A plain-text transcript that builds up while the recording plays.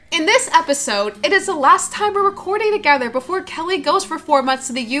episode, it is the last time we're recording together before Kelly goes for 4 months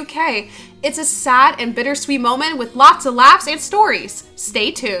to the UK. It's a sad and bittersweet moment with lots of laughs and stories.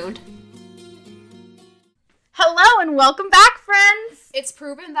 Stay tuned. Hello and welcome back, friends! It's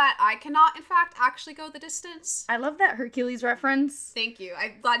proven that I cannot, in fact, actually go the distance. I love that Hercules reference. Thank you.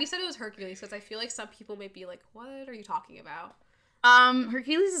 I'm glad you said it was Hercules, because I feel like some people may be like, what are you talking about?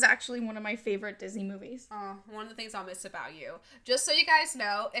 Hercules is actually one of my favorite Disney movies. One of the things I'll miss about you. Just so you guys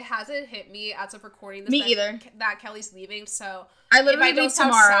know, it hasn't hit me as of recording this. Me either. That Kelly's leaving, so I literally leave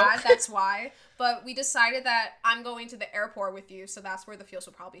tomorrow. Sad, that's why. But we decided that I'm going to the airport with you, so that's where the feels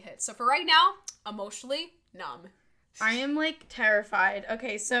will probably hit. So for right now, emotionally numb. I am terrified.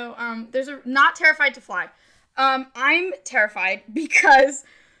 Okay, so not terrified to fly. I'm terrified because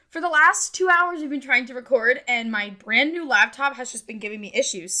for the last 2 hours we've been trying to record and my brand new laptop has just been giving me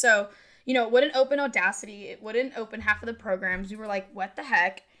issues. So, it wouldn't open Audacity. It wouldn't open half of the programs. We were like, what the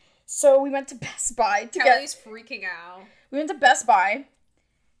heck? So we went to Best Buy Kelly's freaking out. We went to Best Buy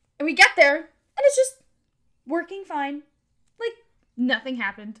and we get there and it's just working fine. Nothing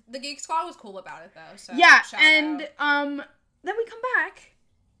happened. The Geek Squad was cool about it though. So yeah, and then we come back.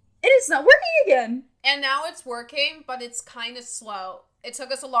 It is not working again. And now it's working, but it's kind of slow. It took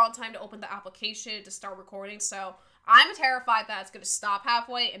us a long time to open the application to start recording, so I'm terrified that it's going to stop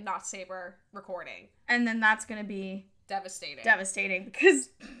halfway and not save our recording. And then that's going to be devastating because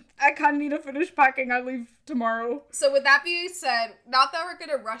I kind of need to finish packing. I leave tomorrow. So with that being said, not that we're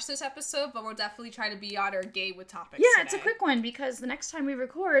going to rush this episode, but we'll definitely try to be on our game with topics today. It's a quick one because the next time we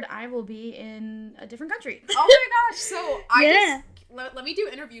record, I will be in a different country. Oh my gosh. So let me do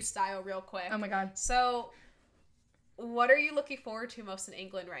interview style real quick. Oh my god. So what are you looking forward to most in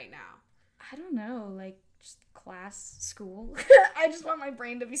England right now? I don't know, just class, school. I just want my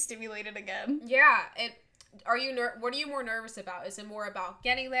brain to be stimulated again. Yeah, what are you more nervous about? Is it more about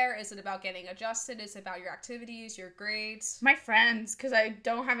getting there? Is it about getting adjusted? Is it about your activities, your grades? My friends, because I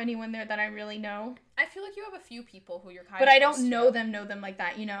don't have anyone there that I really know. I feel like you have a few people who you're kind of But I don't know them like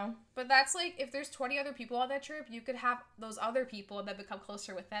that, But that's if there's 20 other people on that trip, you could have those other people and then become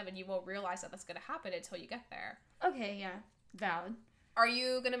closer with them and you won't realize that that's going to happen until you get there. Okay, yeah. Valid. Are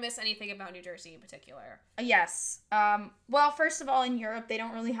you going to miss anything about New Jersey in particular? Yes. Well, first of all, in Europe, they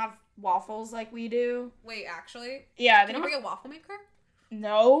don't really have waffles like we do. Wait, actually? Yeah. Can you bring a waffle maker?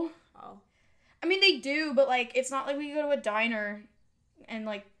 No. Oh. I mean, they do, but, it's not like we go to a diner and,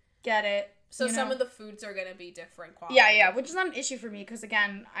 get it. So some of the foods are going to be different quality. Yeah, which is not an issue for me because,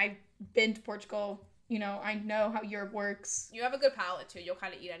 again, I've been to Portugal. I know how Europe works. You have a good palate, too. You'll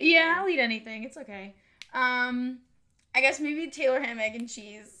kind of eat anything. Yeah, I'll eat anything. It's okay. I guess maybe Taylor ham, egg, and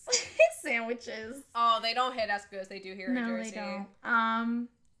cheese sandwiches. Oh, they don't hit as good as they do here in Jersey. No, they don't.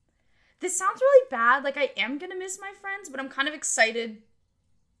 This sounds really bad. I am gonna miss my friends, but I'm kind of excited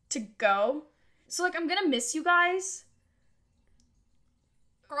to go. So, I'm gonna miss you guys.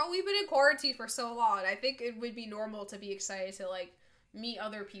 Girl, we've been in quarantine for so long. I think it would be normal to be excited to, meet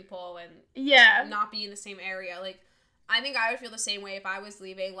other people and not be in the same area. I think I would feel the same way if I was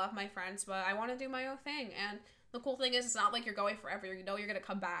leaving, love my friends, but I want to do my own thing. And the cool thing is, it's not like you're going forever. You know you're going to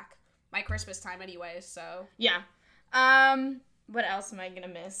come back by Christmas time anyways, so. Yeah. What else am I going to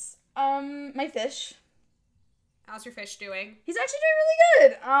miss? My fish. How's your fish doing? He's actually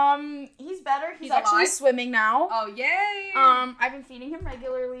doing really good. He's better. He's actually alive? Swimming now. Oh, yay! I've been feeding him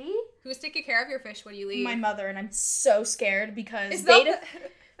regularly. Who's taking care of your fish when you leave? My mother, and I'm so scared because beta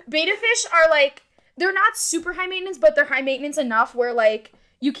fish are, they're not super high maintenance, but they're high maintenance enough where,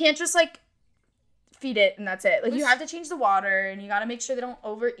 you can't just, feed it and that's it. You have to change the water and you gotta make sure they don't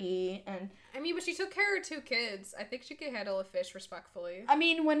overeat and... I mean, but she took care of 2 kids. I think she can handle a fish respectfully. I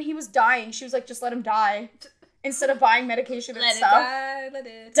mean, when he was dying, she was just let him die. Instead of buying medication and stuff. Let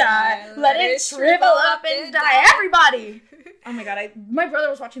it die. Let it shrivel up and die. Everybody! Oh my god, my brother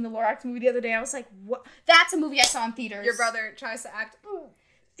was watching the Lorax movie the other day. I was like, what? That's a movie I saw in theaters. Your brother tries to act...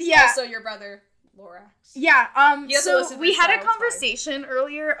 Yeah. Also, your brother... Lorax. Yeah, so we had a conversation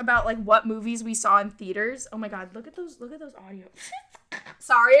earlier about, what movies we saw in theaters. Oh my god, look at those audio.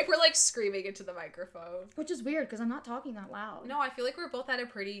 Sorry if we're, screaming into the microphone. Which is weird, because I'm not talking that loud. No, I feel like we're both at a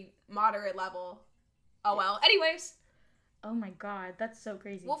pretty moderate level. Oh well. Anyways. Oh my god, that's so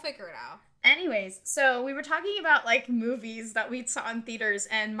crazy. We'll figure it out. Anyways, so we were talking about, movies that we saw in theaters,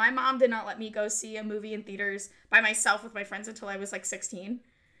 and my mom did not let me go see a movie in theaters by myself with my friends until I was, 16.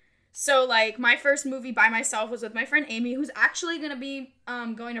 So, my first movie by myself was with my friend Amy, who's actually going to be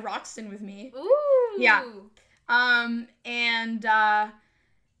going to Roxton with me. Ooh! Yeah. And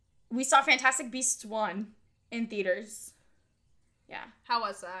we saw Fantastic Beasts 1 in theaters. Yeah. How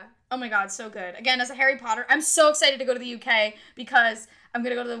was that? Oh my god, so good. Again, as a Harry Potter, I'm so excited to go to the UK because I'm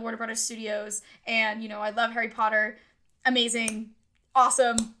going to go to the Warner Brothers Studios. And, you know, I love Harry Potter. Amazing.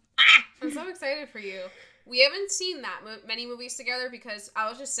 Awesome. Ah! I'm so excited for you. We haven't seen that many movies together because I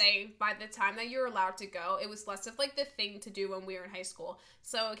was just saying, by the time that you were allowed to go, it was less of, like, the thing to do when we were in high school.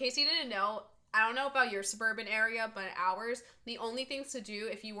 So, in case you didn't know, I don't know about your suburban area, but ours, the only things to do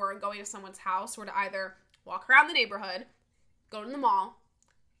if you weren't going to someone's house were to either walk around the neighborhood, go to the mall,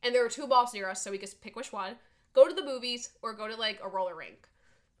 and there were 2 malls near us, so we could pick which one, go to the movies, or go to, like, a roller rink.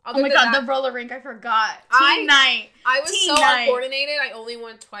 Oh my god, the roller rink, I forgot. Teen night. I was so uncoordinated, I only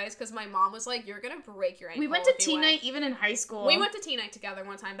went twice because my mom was like, you're gonna break your ankle. We went to teen night even in high school. We went to teen night together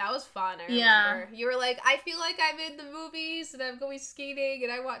one time. That was fun, I remember. You were like, I feel like I'm in the movies and I'm going skating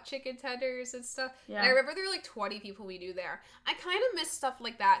and I want chicken tenders and stuff. Yeah. And I remember there were like 20 people we knew there. I kind of miss stuff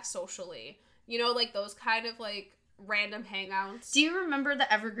like that socially. You know, like those kind of like random hangouts. Do you remember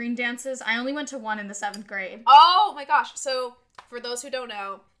the evergreen dances? I only went to one in the 7th grade. Oh my gosh. So, for those who don't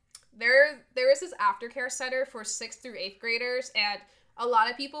know, there is this aftercare center for 6th through 8th graders, and a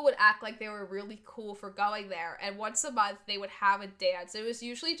lot of people would act like they were really cool for going there, and once a month they would have a dance. It was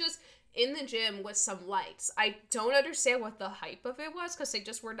usually just in the gym with some lights. I don't understand what the hype of it was, because they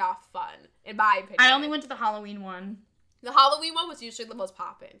just were not fun, in my opinion. I only went to the Halloween one. The Halloween one was usually the most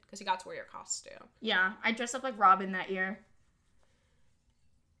poppin', because you got to wear your costume. Yeah, I dressed up like Robin that year.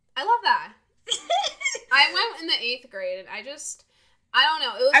 I love that. I went in the 8th grade, and I don't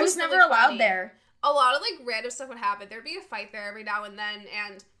know. I was never allowed there. A lot of, like, random stuff would happen. There'd be a fight there every now and then,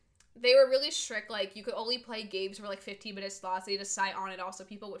 and they were really strict. Like, you could only play games for, like, 15 minutes slots. They just sign on it all, so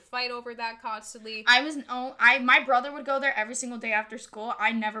people would fight over that constantly. My brother would go there every single day after school.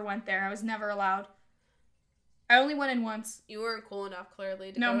 I never went there. I was never allowed. I only went in once. You weren't cool enough,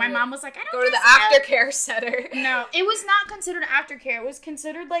 clearly. No, my mom was like, I don't go to the aftercare center. No, it was not considered aftercare. It was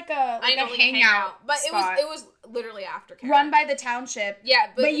considered like a hangout. But spot. it was literally aftercare. Run by the township.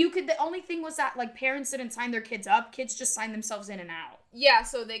 Yeah, but you could. The only thing was that like parents didn't sign their kids up. Kids just signed themselves in and out. Yeah,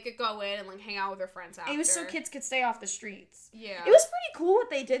 so they could go in and like hang out with their friends after. It was so kids could stay off the streets. Yeah. It was pretty cool what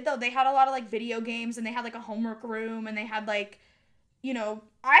they did though. They had a lot of like video games and they had like a homework room and they had like, you know,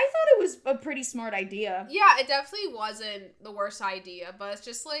 I thought it was a pretty smart idea. Yeah, it definitely wasn't the worst idea, but it's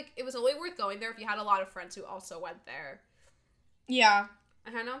just like, it was only worth going there if you had a lot of friends who also went there. Yeah.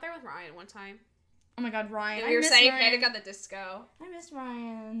 I hung out there with Ryan one time. Oh my god, Ryan. You were saying Panic at the Disco. I miss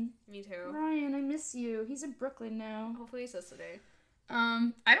Ryan. Me too. Ryan, I miss you. He's in Brooklyn now. Hopefully he's listening.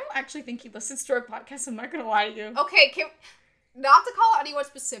 I don't actually think he listens to our podcast. I'm not gonna lie to you. Okay, not to call out anyone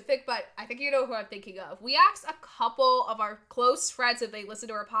specific, but I think you know who I'm thinking of. We asked a couple of our close friends if they listened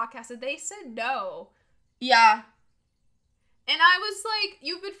to our podcast, and they said no. Yeah. And I was like,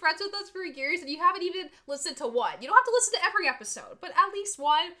 you've been friends with us for years, and you haven't even listened to one. You don't have to listen to every episode, but at least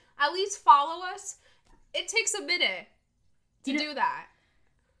one. At least follow us. It takes a minute to do that.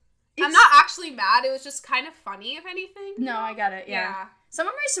 I'm not actually mad. It was just kind of funny, if anything. No, I got it. Yeah. Some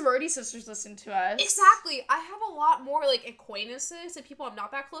of my sorority sisters listen to us. Exactly. I have a lot more, like, acquaintances and people I'm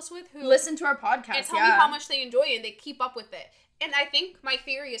not that close with who listen to our podcast, and tell me how much they enjoy it, and they keep up with it. And I think my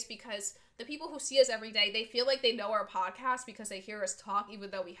theory is because the people who see us every day, they feel like they know our podcast because they hear us talk, even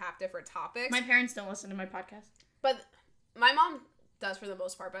though we have different topics. My parents don't listen to my podcast. But my mom does for the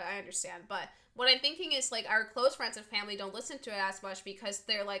most part, but I understand. But what I'm thinking is, like, our close friends and family don't listen to it as much because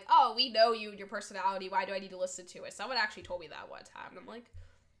they're like, oh, we know you and your personality. Why do I need to listen to it? Someone actually told me that one time. And I'm like,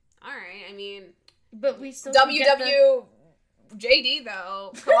 all right. I mean, but we still WWJD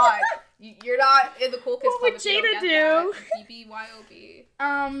though. Come on, you're not in the cool kids club. What would Jada do?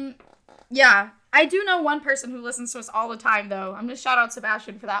 BBYOB. Yeah, I do know one person who listens to us all the time though. I'm gonna shout out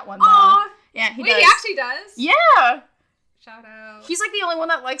Sebastian for that one. Though. Aww. Yeah, he does. He actually does. Yeah. Shout out. He's like the only one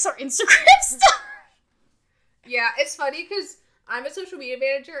that likes our Instagram stuff. Yeah, it's funny because I'm a social media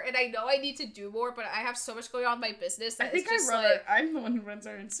manager and I know I need to do more, but I have so much going on in my business that I'm the one who runs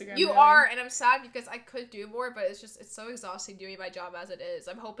our Instagram. You are, and I'm sad because I could do more, but it's so exhausting doing my job as it is.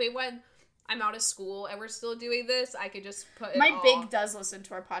 I'm hoping when I'm out of school and we're still doing this, I could just put it My big does listen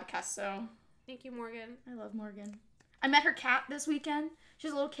to our podcast, so. Thank you, Morgan. I love Morgan. I met her cat this weekend.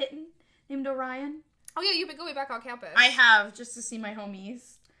 She's a little kitten named Orion. Oh yeah, you've been going back on campus. I have, just to see my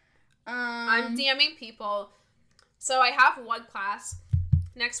homies. I'm DMing people. So I have one class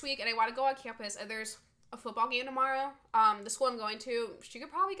next week, and I want to go on campus, and there's a football game tomorrow. The school I'm going to, she could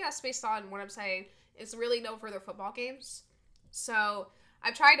probably guess based on what I'm saying, is really known for their football games. So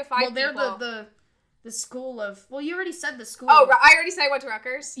I'm trying to find people. Well, they're the school of... Well, you already said the school. Oh, I already said I went to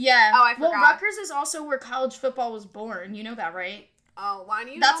Rutgers? Yeah. Oh, I forgot. Well, Rutgers is also where college football was born. You know that, right? Oh, why do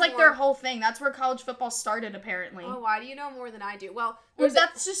you That's know like their whole thing. That's where college football started, apparently. Oh, why do you know more than I do? Well,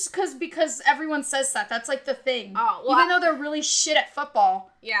 that's just because everyone says that. That's like the thing. Oh, well, even though they're really shit at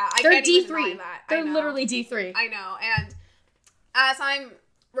football. Yeah, they're D3. They're literally D3. I know. And as I'm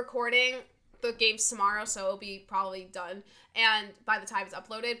recording, the game's tomorrow, so it'll be probably done. And by the time it's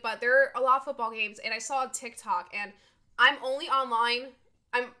uploaded, but there are a lot of football games, and I saw a TikTok, and I'm only online.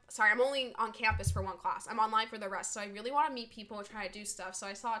 I'm only on campus for one class. I'm online for the rest, so I really want to meet people and try to do stuff. So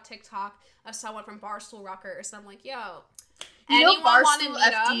I saw a TikTok of someone from Barstool Rutgers, and I'm like, yo, anyone want to meet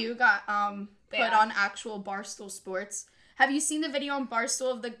up? FDU got put on actual Barstool Sports. Have you seen the video on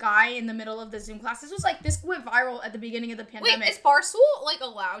Barstool of the guy in the middle of the Zoom class? This went viral at the beginning of the pandemic. Wait, is Barstool like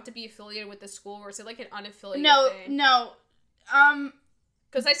allowed to be affiliated with the school, or is it like an unaffiliated thing? No.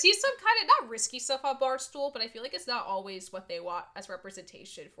 Because I see some kind of, not risky stuff on Barstool, but I feel like it's not always what they want as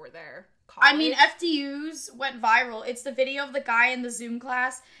representation for their college. I mean, FDU's went viral. It's the video of the guy in the Zoom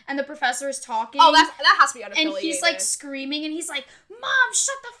class, and the professor is talking. Oh, that has to be unaffiliated. And he's, like, screaming, and he's like, Mom,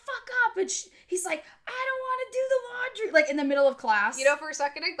 shut the fuck up! And he's like, I don't want to do the laundry! Like, in the middle of class. You know, for a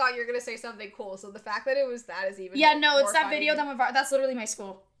second, I thought you were going to say something cool, so the fact that it was that is even Yeah, no, it's that funny. video that went viral. That's literally my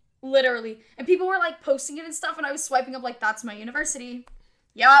school. Literally. And people were, like, posting it and stuff, and I was swiping up, like, that's my university.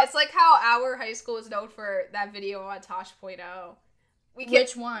 Yeah, it's like how our high school is known for that video on Tosh.0.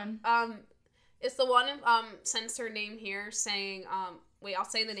 Which one? It's the one censor name here saying wait, I'll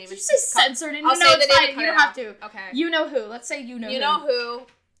say the name. Did you say censored? No, it's fine. You don't have to. Okay. You know who? Let's say you know who. You know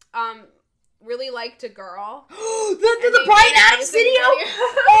who? Really liked a girl. the Bryan Adams video?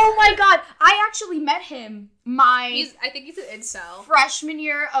 Oh my god. I actually met him I think he's an incel. Freshman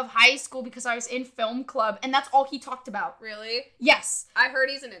year of high school because I was in film club and that's all he talked about. Really? Yes. I heard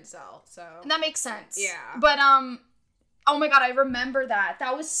he's an incel, so. That makes sense. Yeah. But, oh my god, I remember that.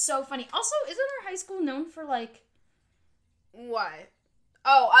 That was so funny. Also, isn't our high school known for, like... What?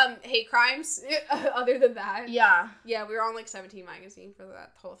 Oh, hate crimes? Other than that? Yeah. Yeah, we were on, like, 17 magazine for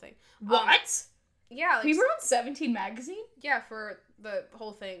that whole thing. What? Yeah. Like, we were on 17 magazine? Yeah, for the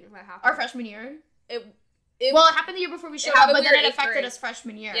whole thing that happened. Our freshman year? It happened the year before we showed up, but then it affected us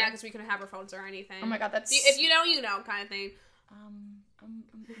freshman year. Yeah, because we couldn't have our phones or anything. Oh my god, that's... If you know, you know, kind of thing.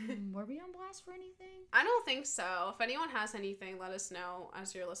 Were we on blast for anything? I don't think so. If anyone has anything, let us know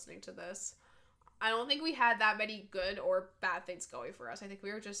as you're listening to this. I don't think we had that many good or bad things going for us. I think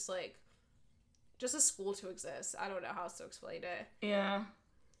we were just, like, just a school to exist. I don't know how else to explain it. Yeah.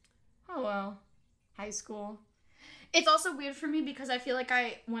 Oh, well. High school. It's also weird for me because I feel like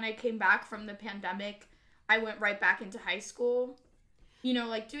when I came back from the pandemic, I went right back into high school. You know,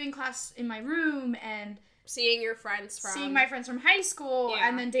 like, doing class in my room and... Seeing your friends Seeing my friends from high school,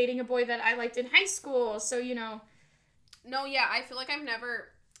 and then dating a boy that I liked in high school, so, you know... No, yeah, I feel like I've never...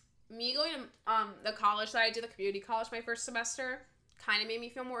 Me going to the college that I did, the community college, my first semester, kind of made me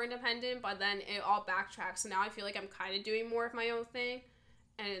feel more independent, but then it all backtracked, so now I feel like I'm kind of doing more of my own thing,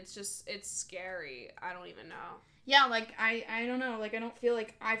 and it's scary. I don't even know. Yeah, like, I don't know, like, I don't feel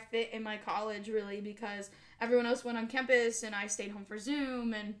like I fit in my college, really, because everyone else went on campus, and I stayed home for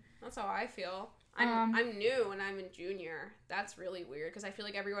Zoom, and... That's how I feel. I'm new and I'm in junior. That's really weird because I feel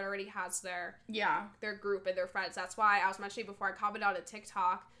like everyone already has their group and their friends. That's why I was mentioning before, I commented on a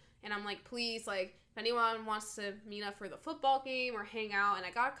TikTok and I'm like, please, like, if anyone wants to meet up for the football game or hang out, and I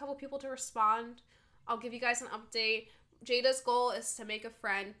got a couple people to respond, I'll give you guys an update. Jada's goal is to make a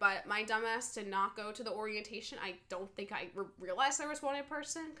friend, but my dumbass did not go to the orientation. I don't think I realized there was one in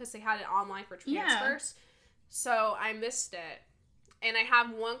person because they had it online for transfers. So I missed it. And I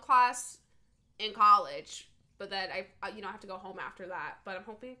have one class in college, but then I have to go home after that. But I'm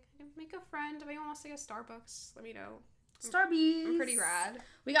hoping I can make a friend. If anyone wants to get Starbucks, let me know. Starbucks. I'm pretty rad.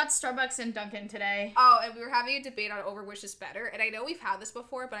 We got Starbucks and Dunkin' today. Oh, and we were having a debate on over which is better. And I know we've had this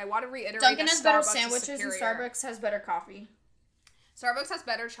before, but I want to reiterate Dunkin' that has better sandwiches and Starbucks has better coffee. Starbucks has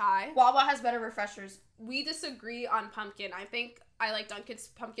better chai. Wawa has better refreshers. We disagree on pumpkin. I think I like Dunkin's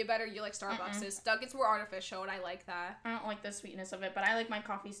pumpkin better. You like Starbucks's. Dunkin's more artificial, and I like that. I don't like the sweetness of it, but I like my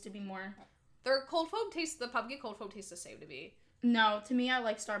coffees to be more... Their cold foam tastes... The pumpkin cold foam tastes the same to me. No, to me, I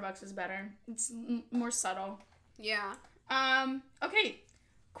like Starbucks is better. It's more subtle. Yeah. Okay.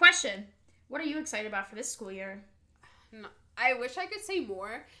 Question. What are you excited about for this school year? No, I wish I could say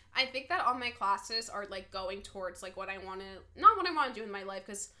more. I think that all my classes are, like, going towards, like, what I want to... Not what I want to do in my life,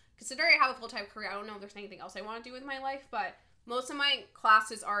 because considering I have a full-time career, I don't know if there's anything else I want to do with my life, but most of my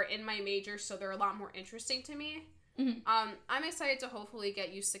classes are in my major, so they're a lot more interesting to me. Mm-hmm. I'm excited to hopefully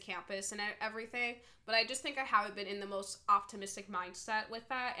get used to campus and everything, but I just think I haven't been in the most optimistic mindset with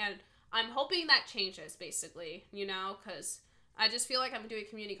that, and I'm hoping that changes, basically, you know, because I just feel like I'm doing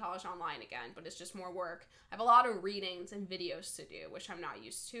community college online again, but it's just more work. I have a lot of readings and videos to do, which I'm not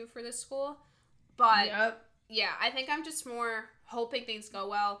used to for this school. But, yeah, I think I'm just more hoping things go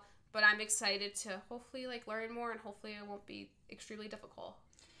well, but I'm excited to hopefully, like, learn more, and hopefully it won't be extremely difficult.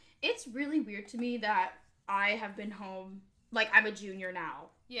 It's really weird to me that I have been home, like, I'm a junior now.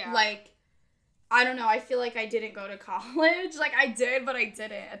 Yeah. Like, I don't know, I feel like I didn't go to college. Like, I did, but I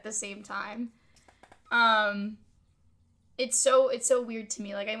didn't at the same time. It's so weird to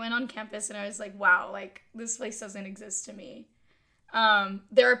me. Like, I went on campus and I was like, wow, like, this place doesn't exist to me.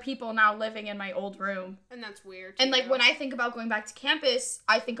 There are people now living in my old room. And that's weird. And, like, when I think about going back to campus,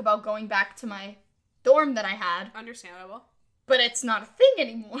 I think about going back to my dorm that I had. Understandable. But it's not a thing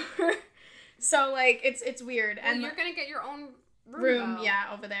anymore. So, like, it's weird. Well, and you're gonna get your own room though. Yeah,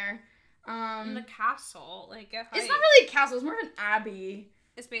 over there. In the castle. Like, it's not really a castle. It's more of an abbey.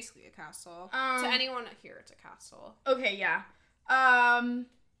 It's basically a castle. To anyone here, it's a castle. Okay, yeah. I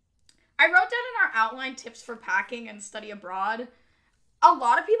wrote down in our outline tips for packing and study abroad. A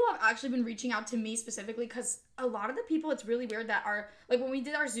lot of people have actually been reaching out to me specifically because a lot of the people, it's really weird that are, like, when we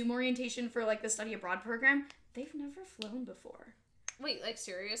did our Zoom orientation for, like, the study abroad program, they've never flown before. Wait, like,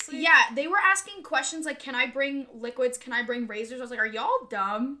 seriously? Yeah, they were asking questions like, can I bring liquids? Can I bring razors? I was like, are y'all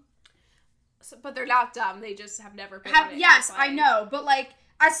dumb? So, but they're not dumb. They just have never been on it. Yes, I know. But, like,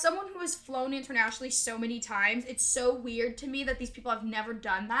 as someone who has flown internationally so many times, it's so weird to me that these people have never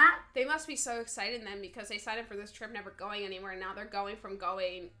done that. They must be so excited then because they signed up for this trip never going anywhere. And now they're going from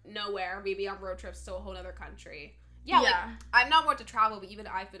going nowhere, maybe on road trips to a whole other country. Yeah, like, I'm not one to travel, but even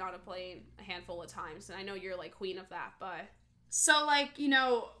I've been on a plane a handful of times. And I know you're, like, queen of that, but... So, like, you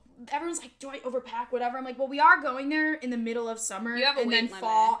know, everyone's like, do I overpack, whatever? I'm like, well, we are going there in the middle of summer. And then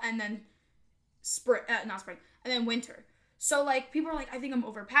fall, and then spring, not spring, and then winter. So, like, people are like, I think I'm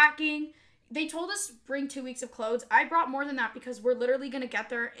overpacking. They told us bring 2 weeks of clothes. I brought more than that because we're literally going to get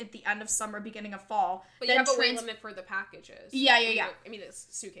there at the end of summer, beginning of fall. But you have a weight limit for the packages. Yeah. I mean, it's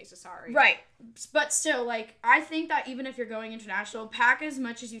suitcases, sorry. Right. But still, like, I think that even if you're going international, pack as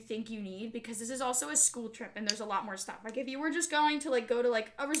much as you think you need because this is also a school trip and there's a lot more stuff. Like, if you were just going to, like, go to,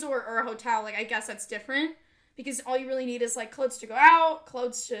 like, a resort or a hotel, like, I guess that's different because all you really need is, like, clothes to go out,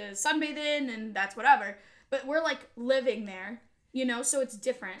 clothes to sunbathe in, and that's whatever. But we're, like, living there. You know, so it's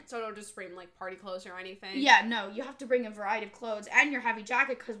different. So don't just bring, like, party clothes or anything? Yeah, no. You have to bring a variety of clothes and your heavy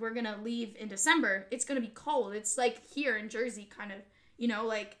jacket because we're going to leave in December. It's going to be cold. It's, like, here in Jersey, kind of, you know,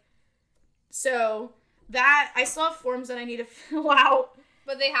 like... So, that... I still have forms that I need to fill out.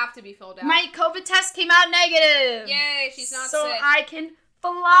 But they have to be filled out. My COVID test came out negative! Yay, she's not sick. So I can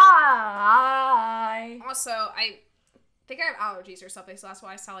fly! Also, I think I have allergies or something, so that's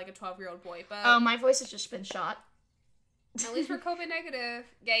why I sound like a 12-year-old boy, but... Oh, my voice has just been shot. At least we're COVID negative.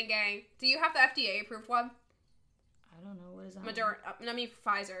 Gang. Do you have the FDA approved one? I don't know. What is that? Moderna. I mean,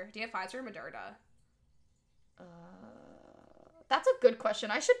 Pfizer. Do you have Pfizer or Moderna? That's a good question.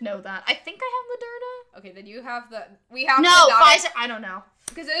 I should know that. I think I have Moderna. Okay, then you have the... We have Pfizer. I don't know.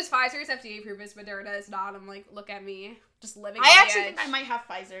 Because it is Pfizer's FDA approved, it's Moderna is not. I'm like, look at me. Just living I actually think I might have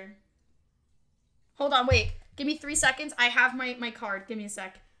Pfizer. Hold on, wait. Give me 3 seconds. I have my card. Give me a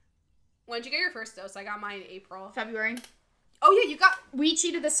sec. When did you get your first dose? I got mine in April. February. Oh, yeah, you got... We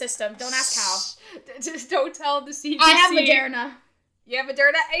cheated the system. Don't ask how. Just don't tell the CDC. I have Moderna. You have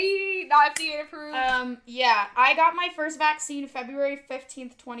Moderna? Hey, not FDA approved. Yeah. I got my first vaccine February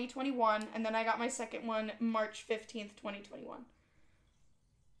 15th, 2021, and then I got my second one March 15th, 2021.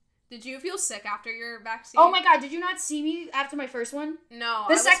 Did you feel sick after your vaccine? Oh my god, did you not see me after my first one? No,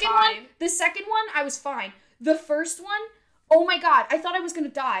 The second one, I was fine. The first one, oh my god, I thought I was gonna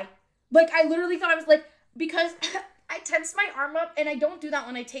die. Like, I literally thought I was, like, because I tensed my arm up, and I don't do that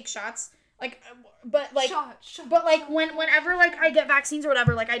when I take shots. Like, but, like, but, like, whenever, like, I get vaccines or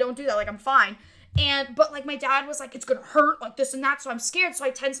whatever, like, I don't do that. Like, I'm fine. But, like, my dad was like, it's gonna hurt, like, this and that, so I'm scared, so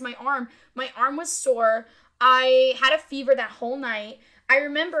I tensed my arm. My arm was sore. I had a fever that whole night. I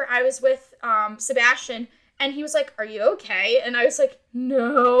remember I was with, Sebastian, and he was like, are you okay? And I was like,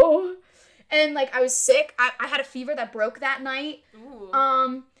 no. And, like, I was sick. I had a fever that broke that night. Ooh.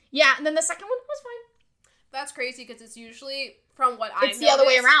 Yeah, and then the second one was fine. That's crazy because it's usually, from what I've noticed, it's the other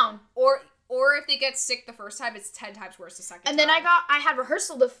way around. Or if they get sick the first time, it's 10 times worse the second time. And then I had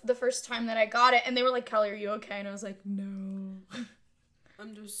rehearsal the first time that I got it, and they were like, Kelly, are you okay? And I was like, no.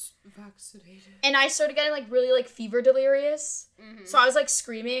 I'm just vaccinated. And I started getting, like, really, like, fever delirious. Mm-hmm. So I was, like,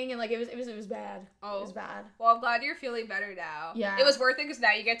 screaming, and, like, it was bad. Oh. It was bad. Well, I'm glad you're feeling better now. Yeah. It was worth it because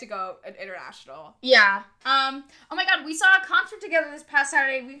now you get to go international. Yeah. Oh my god, we saw a concert together this past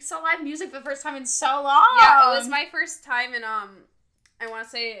Saturday. We saw live music for the first time in so long. Yeah, it was my first time in, I want to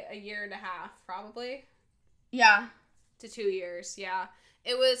say a year and a half, probably. Yeah. to 2 years, yeah.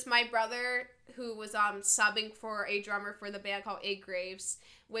 It was my brother who was subbing for a drummer for the band called Eight Graves,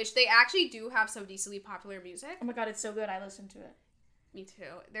 which they actually do have some decently popular music. Oh my god, it's so good. I listened to it. Me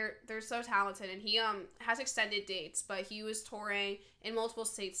too. They're so talented, and he has extended dates, but he was touring in multiple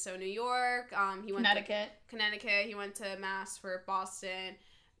states. So New York, he went to Connecticut, he went to Mass for Boston.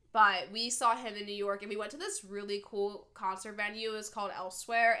 But we saw him in New York, and we went to this really cool concert venue. It was called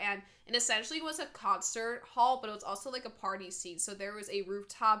Elsewhere, and it essentially was a concert hall, but it was also like a party scene. So there was a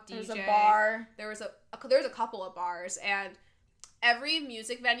rooftop DJ. There was a bar. There was a couple of bars, and every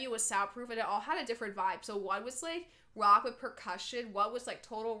music venue was soundproof, and it all had a different vibe. So one was like rock with percussion, one was like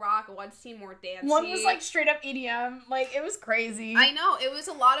total rock, one seemed more dancey. One was like straight up EDM. Like, it was crazy. I know, it was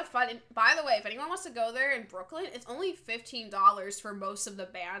a lot of fun. And by the way, if anyone wants to go there in Brooklyn, it's only $15 for most of the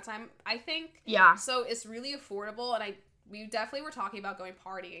bands, I think. Yeah. So it's really affordable, and we definitely were talking about going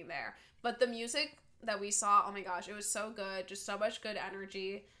partying there. But the music that we saw, oh my gosh, it was so good, just so much good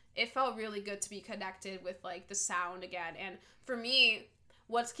energy. It felt really good to be connected with like the sound again. And for me,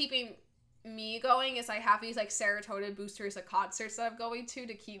 what's keeping me going is I have these like serotonin boosters at concerts that I'm going to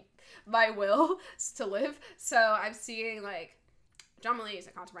keep my will to live. So I'm seeing like John Mulaney's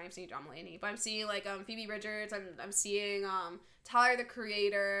at concert, I'm seeing John Mulaney, but I'm seeing like Phoebe Bridgers, and I'm seeing Tyler the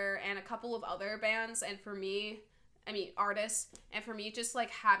Creator and a couple of other bands, and for me, artists, and for me, just like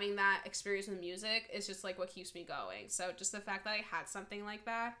having that experience with music is just like what keeps me going. So just the fact that I had something like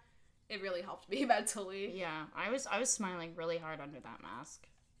that, it really helped me mentally. Yeah, I was smiling really hard under that mask.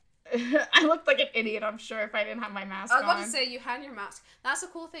 I looked like an idiot, I'm sure, if I didn't have my mask on. I was about to say, you had your mask. That's a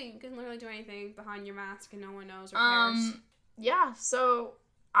cool thing. You can literally do anything behind your mask and no one knows or cares. Yeah, so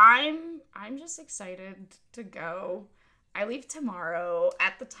I'm just excited to go. I leave tomorrow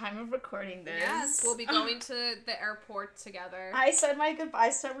at the time of recording this. Yes, we'll be going to the airport together. I said my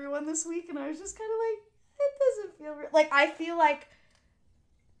goodbyes to everyone this week, and I was just kind of like, it doesn't feel real. Like, I feel like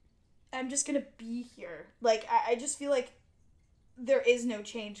I'm just gonna be here. Like, I just feel like there is no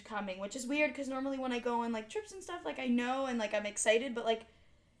change coming, which is weird, because normally when I go on, like, trips and stuff, like, I know, and, like, I'm excited, but, like,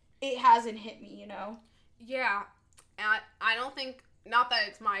 it hasn't hit me, you know? Yeah, and I don't think, not that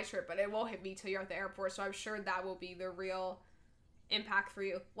it's my trip, but it won't hit me till you're at the airport, so I'm sure that will be the real impact for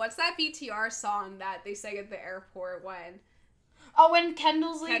you. What's that BTR song that they sang at the airport when? Oh, when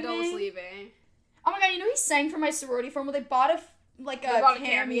Kendall's leaving? Kendall's leaving. Oh my god, you know he sang for my sorority form? Well, they bought a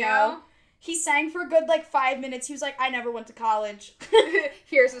cameo. He sang for a good, 5 minutes. He was like, I never went to college.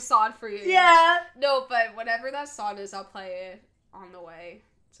 Here's a song for you. Yeah. No, but whatever that song is, I'll play it on the way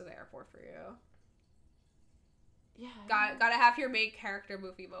to the airport for you. Yeah. Gotta have your main character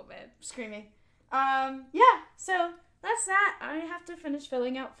movie moment. Screaming. Yeah, so that's that. I have to finish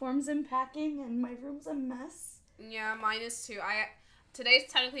filling out forms and packing, and my room's a mess. Yeah, mine is too. Today's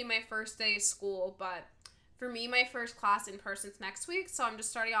technically my first day of school, but for me, my first class in person's next week, so I'm just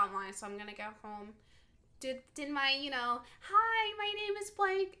starting online, so I'm gonna go home. Did my, hi, my name is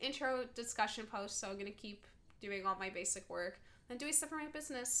blank, intro discussion post, so I'm gonna keep doing all my basic work and doing stuff for my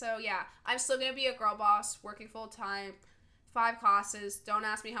business. So yeah, I'm still gonna be a girl boss, working full time, 5 classes. Don't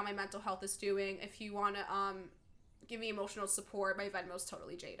ask me how my mental health is doing. If you wanna give me emotional support, my Venmo's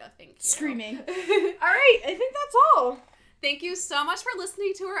totally Jada. Thank you. Screaming. All right, I think that's all. Thank you so much for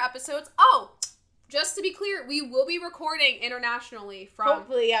listening to our episodes. Oh, just to be clear, we will be recording internationally from...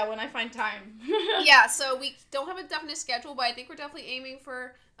 Hopefully, yeah, when I find time. Yeah, so we don't have a definite schedule, but I think we're definitely aiming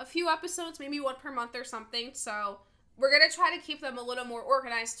for a few episodes, maybe 1 per month or something. So we're going to try to keep them a little more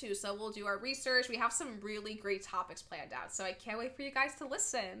organized, too. So we'll do our research. We have some really great topics planned out, so I can't wait for you guys to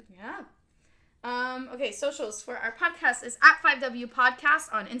listen. Yeah. Okay, socials for our podcast is at 5W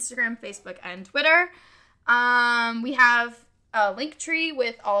Podcast on Instagram, Facebook, and Twitter. We have a link tree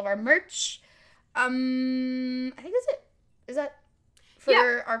with all of our merch. I think that's it. Is that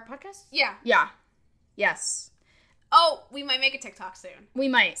for our podcast? Yeah. Yeah. Yes. Oh, we might make a TikTok soon. We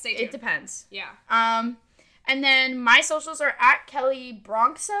might. Stay tuned. It depends. Yeah. And then my socials are at Kelly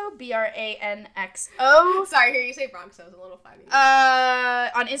Bronxo, BRANXO. Sorry, hear you say Bronxo. It's a little funny.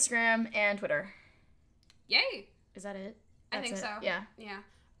 On Instagram and Twitter. Yay. Is that it? I think so. Yeah. Yeah.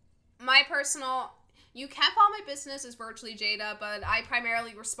 My personal... You can follow my business as Virtually Jada, but I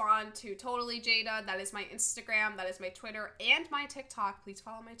primarily respond to Totally Jada. That is my Instagram, that is my Twitter, and my TikTok. Please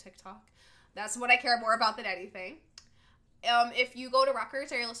follow my TikTok. That's what I care more about than anything. If you go to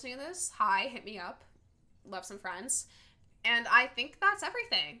Rutgers or you're listening to this, hi, hit me up. Love some friends. And I think that's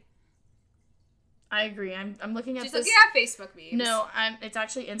everything. I agree. I'm looking at She's this. looking at Facebook memes. No, it's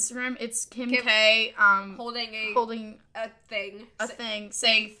actually Instagram. It's Kim K. Holding a thing. A thing.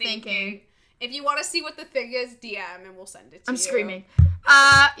 Saying thinking. If you want to see what the thing is, DM and we'll send it to you. I'm screaming.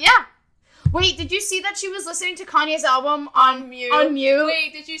 Yeah. Wait, did you see that she was listening to Kanye's album on mute? On mute.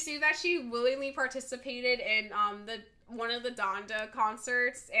 Wait, did you see that she willingly participated in one of the Donda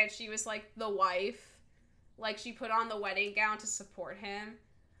concerts, and she was like the wife, like she put on the wedding gown to support him.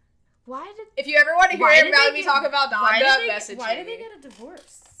 If you ever want to hear about me talk about Donda, message me. Why did they get a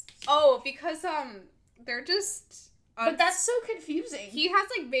divorce? Oh, because they're just. But that's so confusing. He has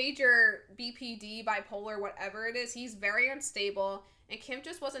like major BPD, bipolar, whatever it is. He's very unstable, and Kim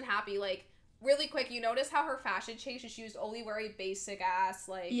just wasn't happy. Like, really quick, you notice how her fashion changed, and she was only wearing basic ass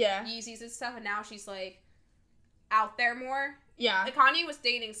like Yeezys and stuff, and now she's like out there more. Yeah. Like, Kanye was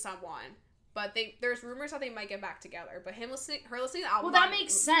dating someone, but there's rumors that they might get back together. But her listening to the album. Well, that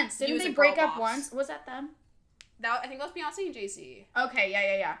makes sense. Didn't they break up once? Was that them? I think that was Beyonce and Jay-Z. Okay,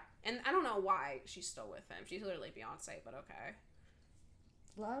 yeah. And I don't know why she's still with him. She's literally Beyonce, but okay.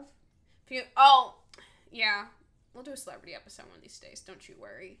 Love? Oh, yeah. We'll do a celebrity episode one of these days. Don't you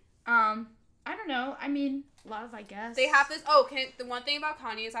worry. I don't know. I mean, love, I guess. They have this. Oh, the one thing about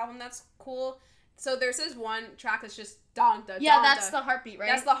Kanye's album that's cool. So there's this one track that's just Donda. Yeah, that's the heartbeat, right?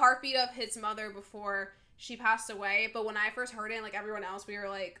 That's the heartbeat of his mother before she passed away. But when I first heard it, like everyone else, we were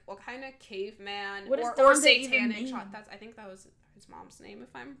like, "What kind of caveman or satanic shot?" I think that was his mom's name, if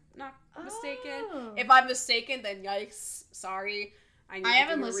I'm not mistaken. If I'm mistaken, then yikes. Sorry. I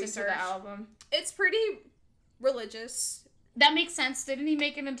haven't listened to the album. It's pretty religious. That makes sense. Didn't he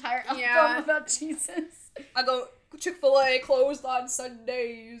make an entire album about Jesus? I go, Chick-fil-A closed on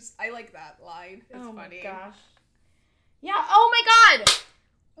Sundays. I like that line. It's funny. My gosh. Yeah. Oh my god.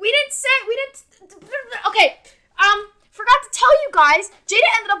 We didn't. Okay. Forgot to tell you guys, Jada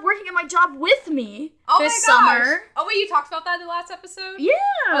ended up working at my job with me this summer. Oh wait, you talked about that in the last episode? Yeah.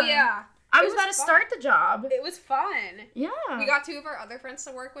 Oh yeah. I was about to start the job. It was fun. Yeah. We got 2 of our other friends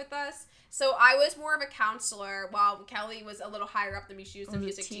to work with us. So I was more of a counselor while Kelly was a little higher up than me. She was the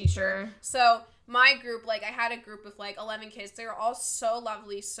music teacher. So my group, like I had a group of like 11 kids. They were all so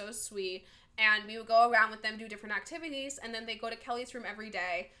lovely, so sweet. And we would go around with them, do different activities. And then they go to Kelly's room every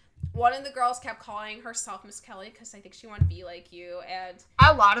day. One of the girls kept calling herself Miss Kelly because I think she wanted to be like you. And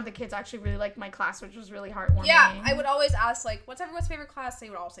a lot of the kids actually really liked my class, which was really heartwarming. Yeah, I would always ask, like, what's everyone's favorite class? They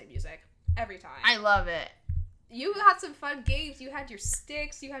would all say music. Every time. I love it. You had some fun games. You had your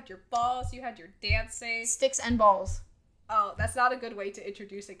sticks. You had your balls. You had your dancing. Sticks and balls. Oh, that's not a good way to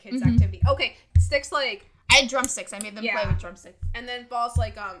introduce a kid's activity. Okay, sticks like... I had drumsticks. I made them play with drumsticks. And then balls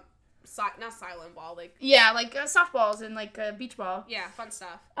like, not silent ball, like... Yeah, like softballs and like a beach ball. Yeah, fun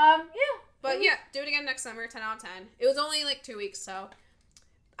stuff. Yeah. But yeah, do it again next summer, 10 out of 10. It was only like 2 weeks, so...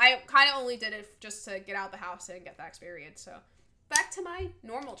 I kind of only did it just to get out of the house and get that experience, so... Back to my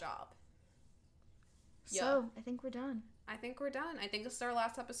normal job. So, I think we're done. I think this is our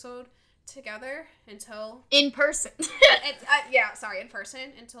last episode together until... In person. In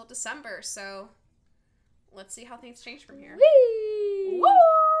person until December. So, let's see how things change from here. Whee! Woo!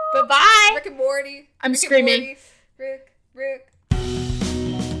 Bye-bye! Rick and Morty. I'm screaming. Rick.